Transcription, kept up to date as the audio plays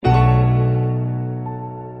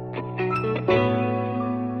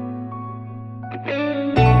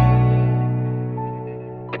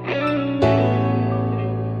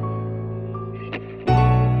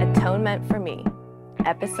Atonement for Me,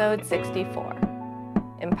 Episode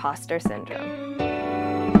 64, Imposter Syndrome.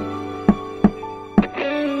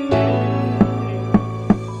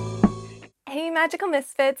 Hey Magical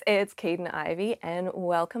Misfits, it's Caden Ivy and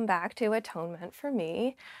welcome back to Atonement for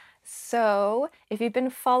Me. So if you've been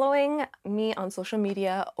following me on social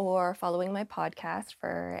media or following my podcast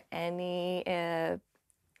for any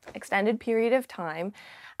extended period of time,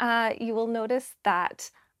 you will notice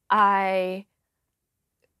that I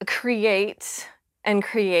create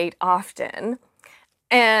often.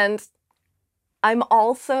 And I'm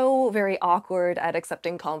also very awkward at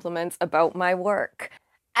accepting compliments about my work.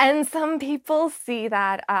 And some people see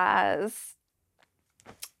that as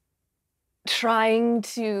trying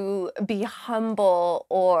to be humble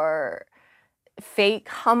or fake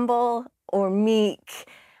humble or meek.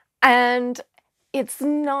 And it's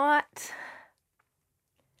not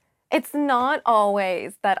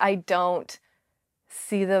always that I don't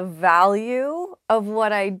see the value of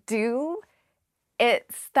what I do.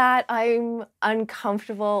 It's that I'm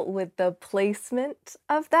uncomfortable with the placement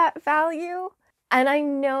of that value. And I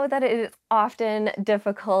know that it is often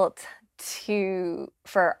difficult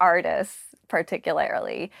for artists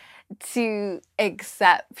particularly, to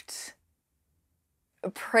accept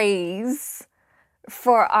praise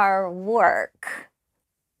for our work.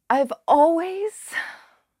 I've always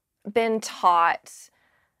been taught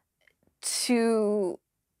to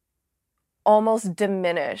almost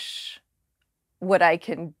diminish what I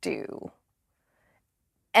can do,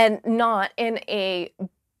 and not in a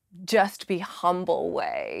just be humble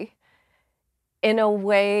way, in a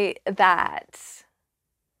way that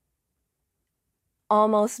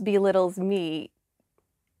almost belittles me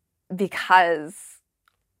because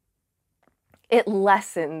it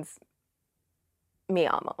lessens me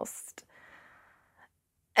almost.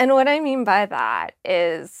 And what I mean by that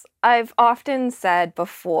is I've often said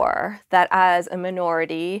before that as a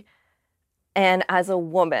minority and as a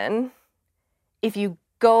woman, if you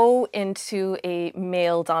go into a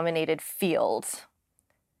male-dominated field,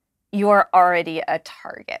 you are already a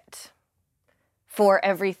target for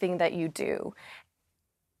everything that you do.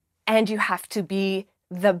 And you have to be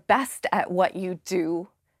the best at what you do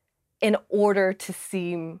in order to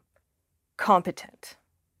seem competent.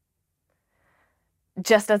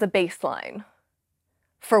 Just as a baseline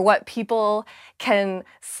for what people can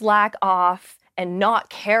slack off and not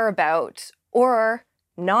care about or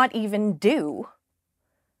not even do.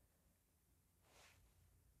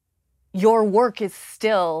 Your work is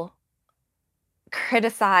still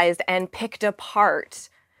criticized and picked apart,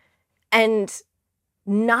 and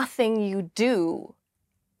nothing you do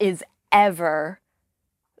is ever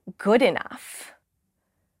good enough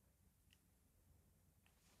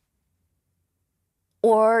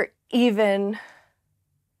or even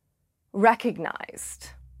recognized.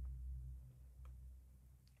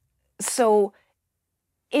 So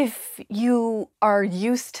if you are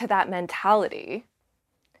used to that mentality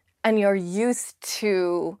and you're used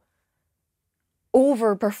to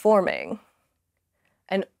overperforming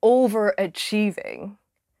and overachieving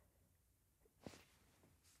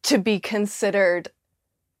to be considered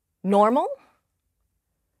normal,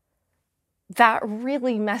 that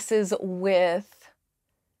really messes with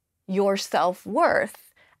your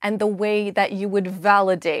self-worth and the way that you would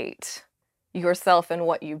validate yourself and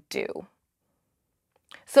what you do.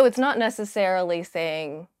 So it's not necessarily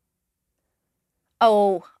saying,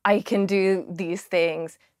 oh, I can do these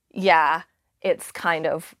things. Yeah, it's kind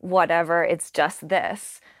of whatever, it's just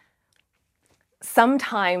this.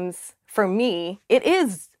 Sometimes, for me, it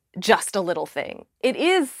is just a little thing. It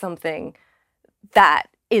is something that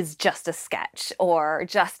is just a sketch or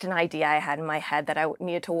just an idea I had in my head that I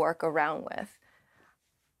needed to work around with.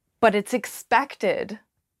 But it's expected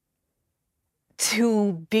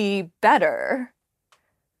to be better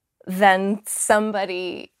than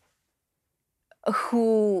somebody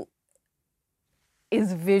who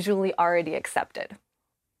is visually already accepted.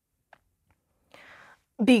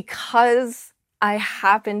 Because I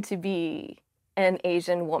happen to be an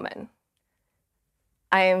Asian woman,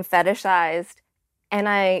 I am fetishized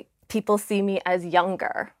and people see me as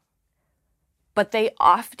younger, but they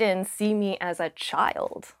often see me as a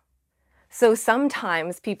child. So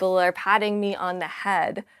sometimes people are patting me on the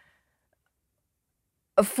head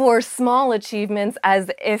for small achievements as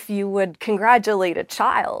if you would congratulate a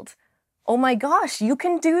child. Oh my gosh, you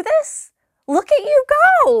can do this? Look at you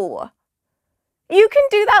go! You can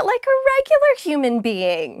do that like a regular human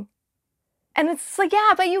being. And it's like,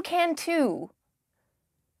 yeah, but you can too.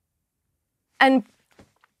 And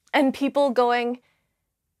people going,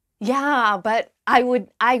 yeah, but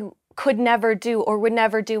I could never do or would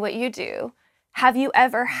never do what you do. Have you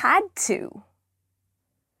ever had to?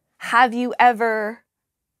 Have you ever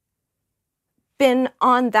been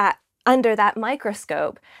under that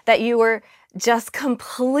microscope that you were just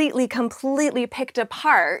completely picked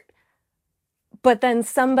apart, but then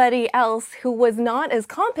somebody else who was not as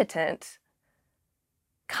competent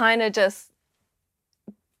kind of just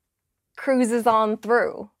cruises on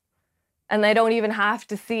through, and they don't even have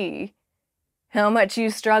to see how much you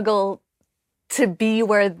struggle to be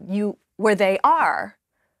where they are,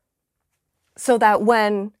 so that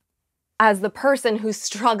when, as the person who's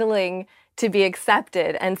struggling to be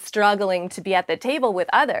accepted and struggling to be at the table with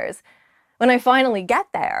others, when I finally get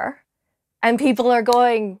there and people are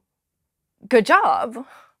going, good job,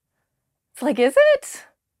 it's like, is it?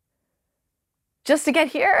 Just to get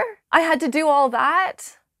here? I had to do all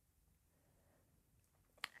that?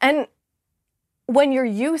 And when you're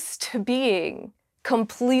used to being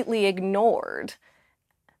completely ignored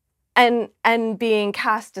and being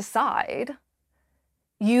cast aside,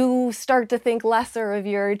 you start to think lesser of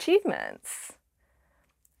your achievements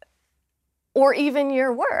or even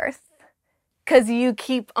your worth, because you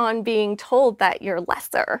keep on being told that you're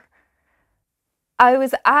lesser. I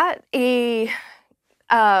was at a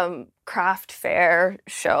craft fair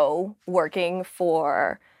show working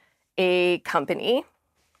for a company,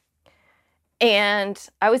 and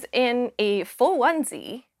I was in a full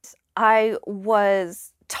onesie. I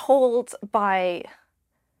was told by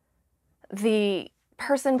the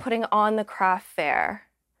person putting on the craft fair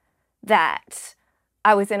that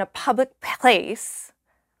I was in a public place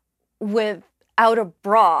without a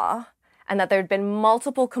bra, and that there'd been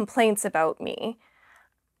multiple complaints about me,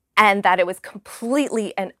 and that it was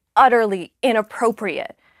completely and utterly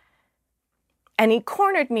inappropriate. And he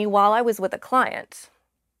cornered me while I was with a client.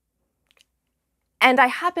 And I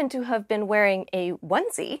happened to have been wearing a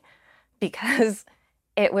onesie because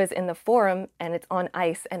it was in the forum and it's on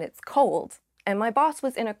ice and it's cold. And my boss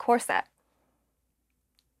was in a corset.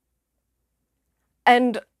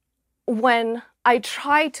 And when I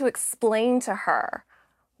tried to explain to her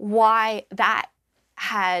why that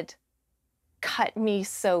had cut me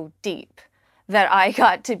so deep, that I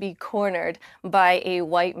got to be cornered by a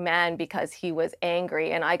white man because he was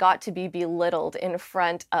angry, and I got to be belittled in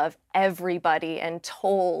front of everybody and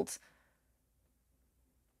told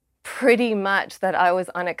pretty much that I was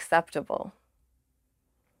unacceptable.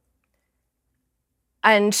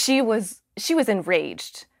 And she was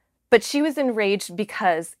enraged, but she was enraged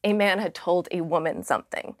because a man had told a woman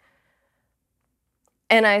something.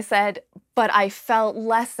 And I said, but I felt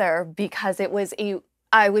lesser because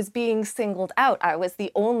I was being singled out. I was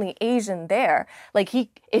the only Asian there. Like,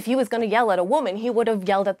 if he was going to yell at a woman, he would have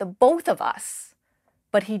yelled at the both of us.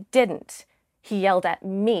 But he didn't. He yelled at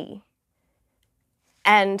me.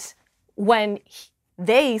 And when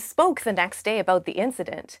they spoke the next day about the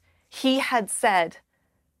incident, he had said,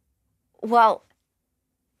 well,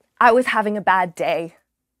 I was having a bad day,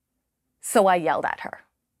 so I yelled at her.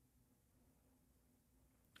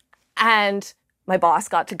 And my boss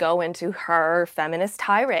got to go into her feminist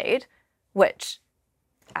tirade, which,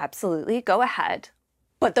 absolutely, go ahead.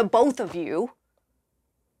 But the both of you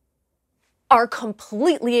are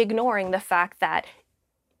completely ignoring the fact that,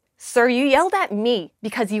 sir, you yelled at me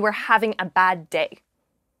because you were having a bad day.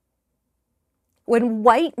 When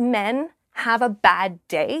white men have a bad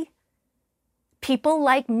day, people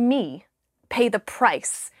like me pay the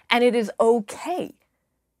price, and it is okay.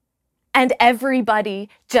 And everybody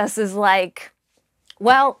just is like,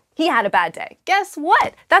 well, he had a bad day. Guess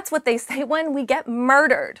what? That's what they say when we get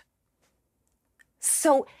murdered.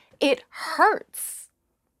 So it hurts.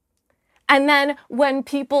 And then when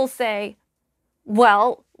people say,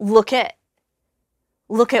 well, look at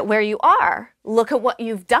where you are. Look at what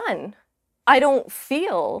you've done. I don't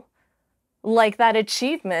feel like that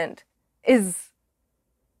achievement is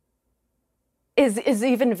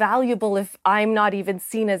even valuable if I'm not even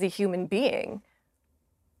seen as a human being.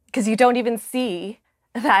 Because you don't even see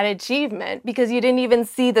that achievement, because you didn't even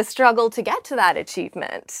see the struggle to get to that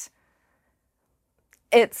achievement.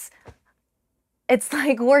 It's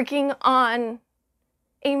like working on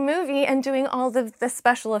a movie and doing all of the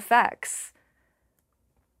special effects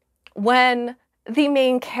when the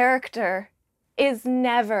main character is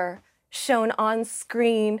never shown on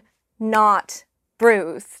screen not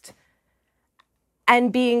bruised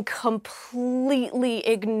and being completely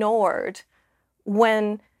ignored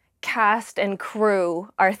when cast and crew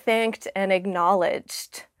are thanked and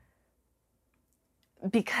acknowledged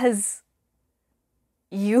because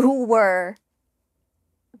you were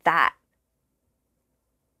that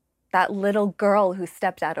little girl who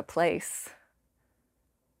stepped out of place,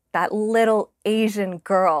 that little Asian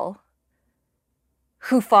girl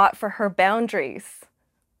who fought for her boundaries.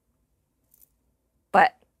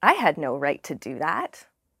 But I had no right to do that.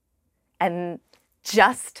 And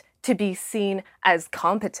just to be seen as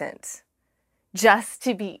competent, just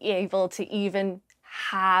to be able to even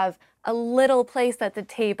have a little place at the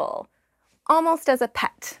table, almost as a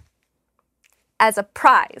pet, as a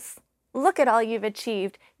prize. Look at all you've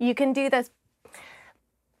achieved. You can do this.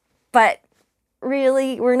 But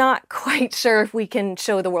really, we're not quite sure if we can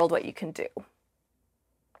show the world what you can do.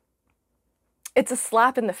 It's a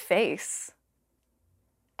slap in the face.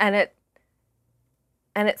 And it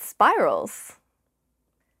spirals.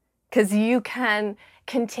 Because you can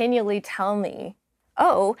continually tell me,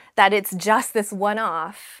 oh, that it's just this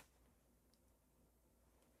one-off.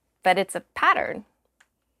 But it's a pattern.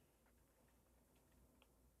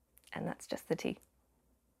 And that's just the tea.